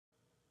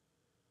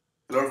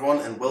Hello everyone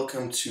and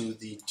welcome to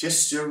the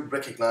gesture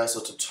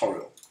recognizer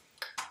tutorial.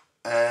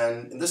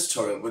 And in this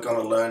tutorial we're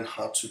going to learn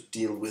how to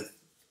deal with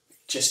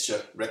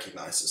gesture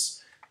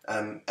recognizers.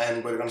 And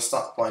we're going to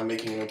start by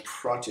making a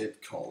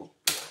project called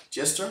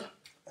gesture.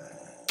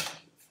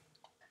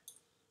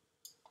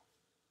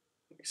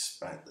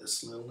 Expand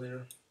this a little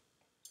here.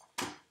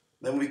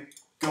 Then we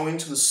go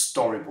into the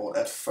storyboard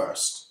at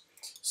first.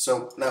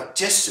 So now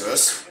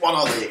gestures, what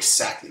are they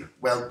exactly?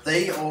 Well,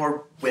 they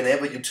are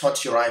whenever you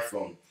touch your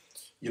iPhone.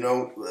 You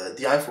know,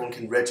 the iPhone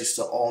can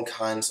register all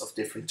kinds of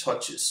different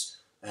touches.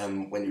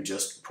 When you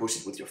just push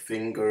it with your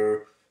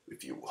finger,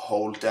 if you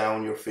hold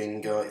down your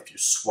finger, if you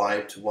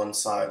swipe to one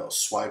side or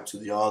swipe to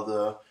the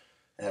other,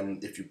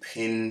 if you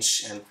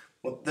pinch, and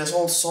well, there's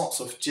all sorts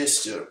of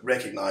gesture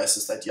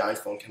recognizers that the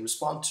iPhone can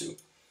respond to.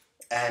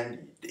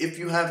 And if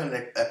you have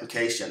an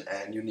application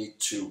and you need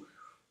to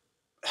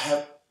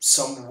have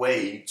some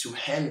way to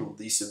handle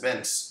these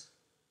events,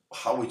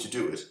 how would you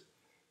do it?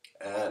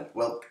 And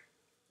well,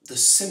 the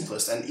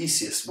simplest and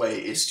easiest way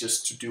is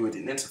just to do it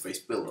in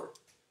Interface Builder,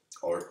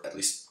 or at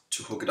least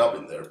to hook it up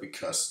in there,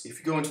 because if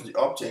you go into the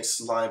Objects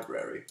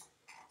library,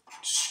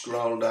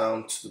 scroll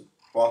down to the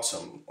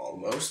bottom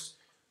almost,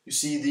 you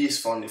see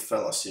these funny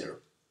fellas here.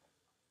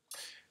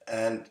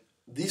 And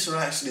these are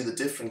actually the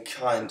different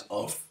kind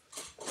of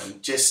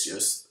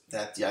gestures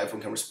that the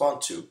iPhone can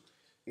respond to.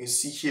 You can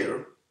see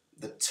here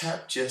the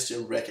tap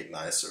gesture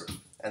recognizer,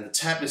 and the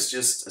tap is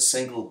just a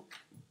single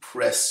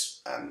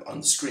press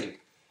on the screen.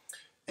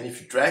 And if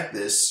you drag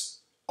this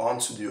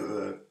onto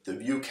the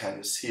view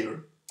canvas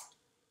here,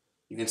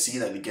 you can see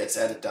that it gets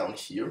added down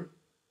here.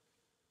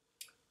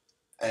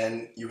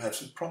 And you have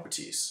some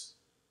properties.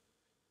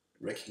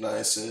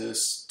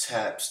 Recognizes,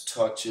 taps,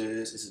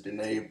 touches, is it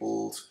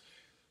enabled,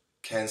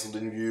 cancelled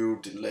in view,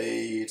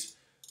 delayed.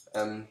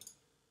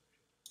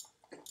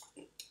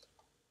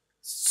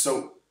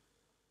 So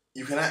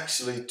you can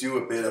actually do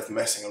a bit of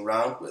messing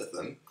around with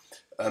them,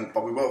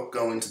 but we won't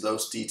go into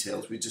those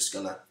details. We're just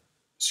gonna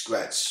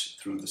scratch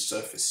through the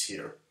surface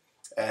here.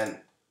 And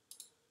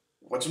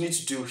what you need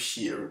to do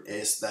here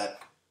is that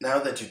now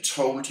that you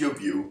told your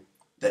view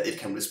that it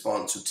can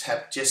respond to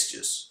tap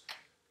gestures,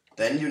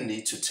 then you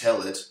need to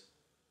tell it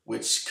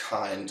which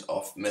kind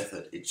of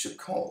method it should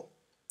call.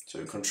 So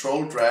you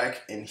control drag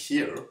in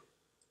here,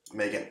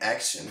 make an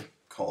action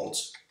called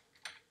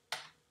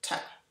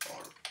tap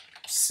or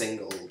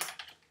single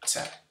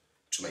tap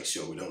to make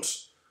sure we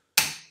don't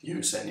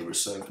use any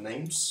reserved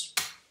names.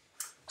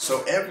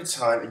 So every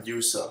time a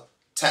user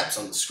taps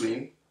on the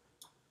screen,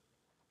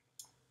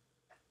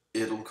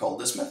 it'll call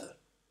this method.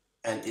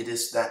 And it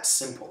is that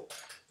simple.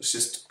 Let's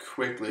just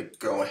quickly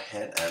go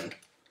ahead and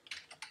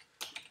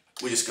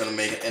we're just going to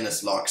make an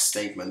NSLog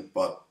statement,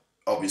 but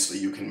obviously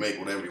you can make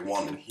whatever you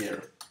want in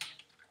here.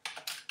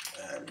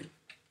 We're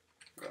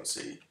going to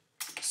say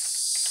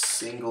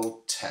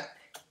single tap.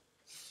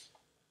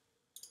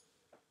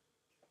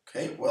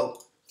 Okay,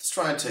 well, let's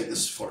try and take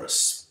this for a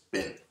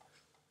spin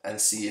and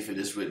see if it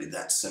is really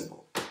that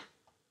simple.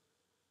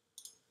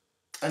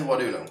 And what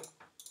do you know?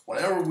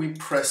 Whenever we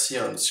press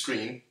here on the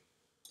screen,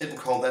 it will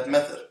call that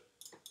method.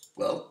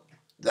 Well,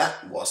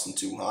 that wasn't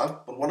too hard,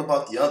 but what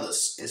about the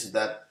others? Is it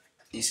that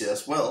easy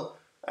as well?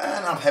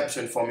 And I'm happy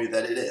to inform you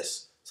that it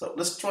is. So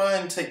let's try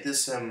and take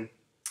this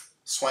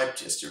swipe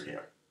gesture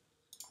here.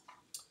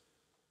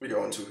 We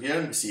go into here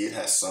and we see it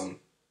has some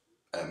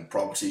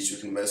properties you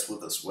can mess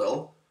with as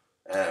well.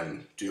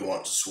 Do you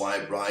want to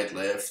swipe right,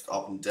 left,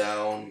 up and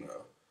down?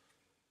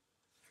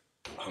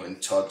 How many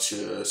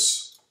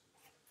touches?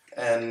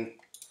 And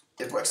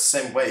it works the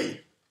same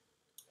way.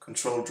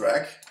 Control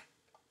drag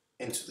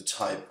into the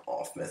type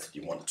of method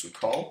you want it to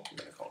call. I'm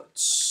going to call it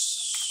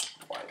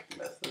swipe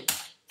method.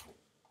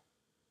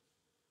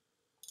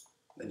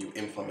 Then you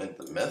implement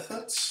the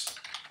methods.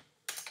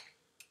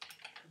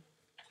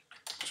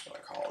 I'm just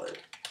going to call it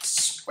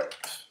swipe.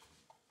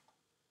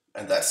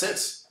 And that's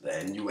it.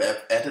 Then you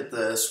have added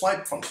the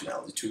swipe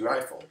functionality to your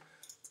iPhone.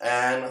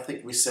 And I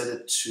think we set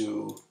it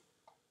to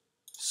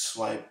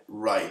swipe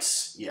right.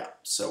 Yeah,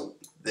 so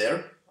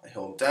there, I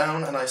hold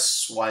down and I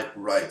swipe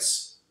right.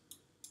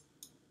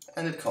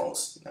 And it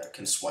calls. I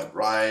can swipe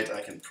right,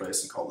 I can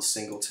press and call the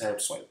single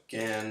tap, swipe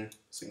again,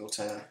 single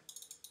tap.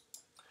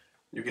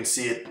 You can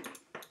see it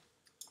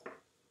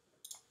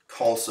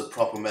calls the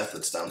proper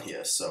methods down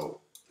here,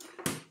 so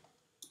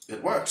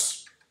it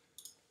works.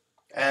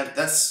 And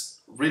that's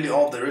really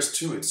all there is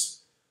to it.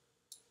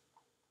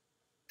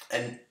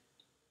 And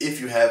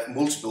if you have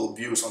multiple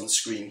views on the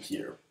screen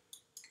here,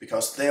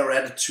 because they are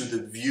added to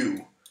the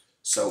view,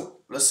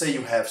 so let's say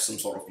you have some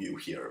sort of view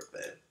here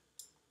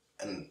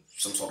and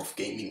some sort of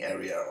gaming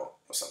area or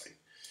something,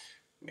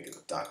 make it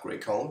a dark gray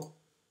color.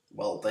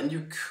 Well, then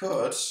you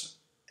could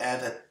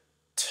add a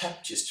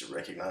tap gesture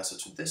recognizer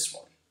to this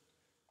one.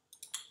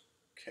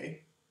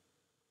 Okay.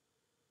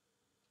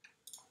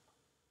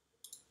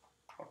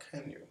 How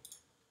can you?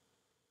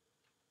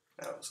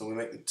 Now, so we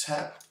make the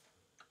tap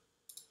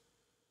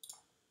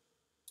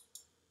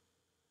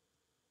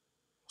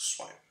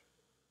swipe.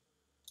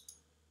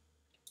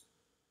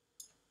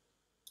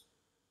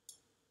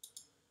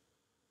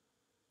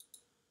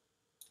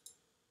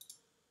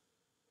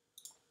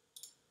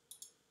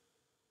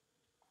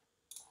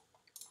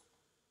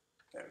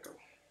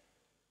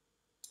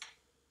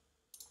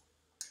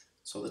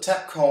 So the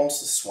tab calls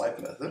the swipe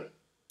method.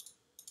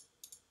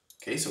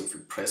 Okay, so if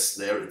we press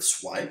there, it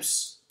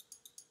swipes.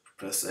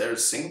 Press there,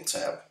 it's single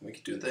tab. We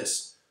could do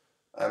this.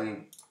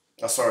 Oh,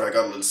 sorry, I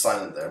got a little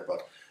silent there,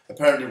 but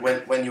apparently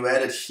when you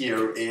add it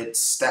here, it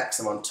stacks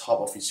them on top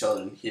of each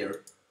other in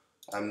here.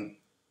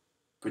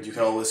 But you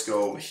can always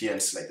go over here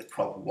and select the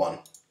proper one.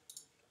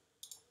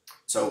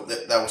 So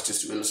that was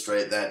just to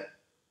illustrate that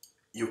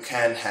you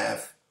can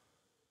have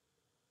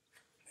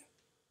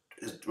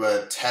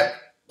where tab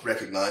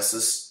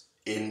recognizes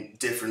in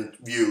different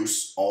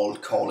views, all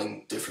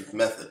calling different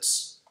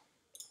methods.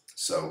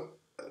 So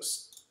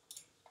let's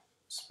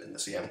spin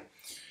this again.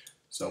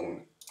 So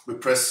when we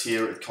press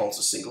here, it calls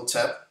a single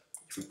tab.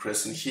 If we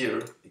press in here,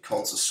 it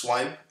calls a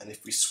swipe, and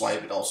if we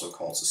swipe, it also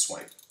calls a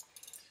swipe.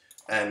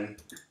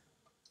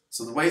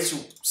 So the way to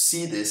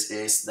see this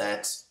is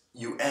that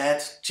you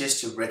add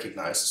gesture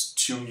recognizers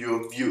to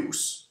your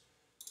views,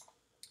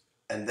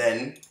 and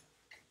then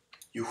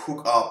you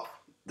hook up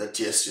the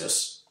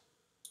gestures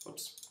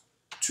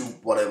to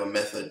whatever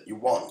method you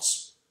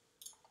want.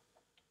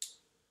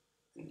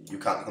 You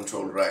can't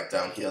control drag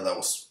down here. That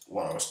was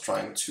what I was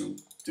trying to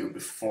do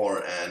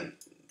before and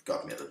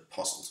got me a little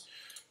puzzled.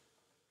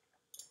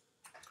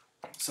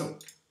 So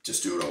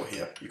just do it over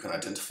here. You can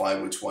identify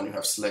which one you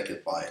have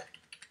selected by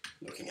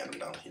looking at them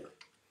down here.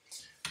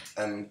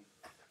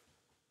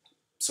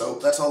 So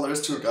that's all there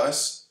is to it,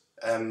 guys.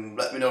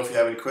 Let me know if you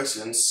have any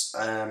questions.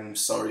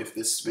 Sorry if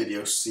this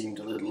video seemed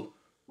a little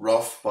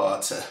rough,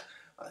 but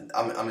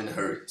I'm in a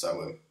hurry,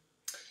 so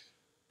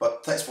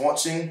but thanks for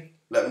watching.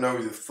 Let me know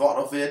what you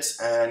thought of it,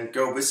 and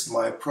go visit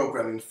my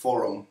programming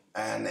forum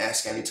and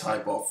ask any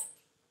type of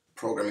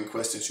programming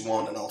questions you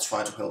want, and I'll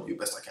try to help you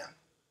best I can.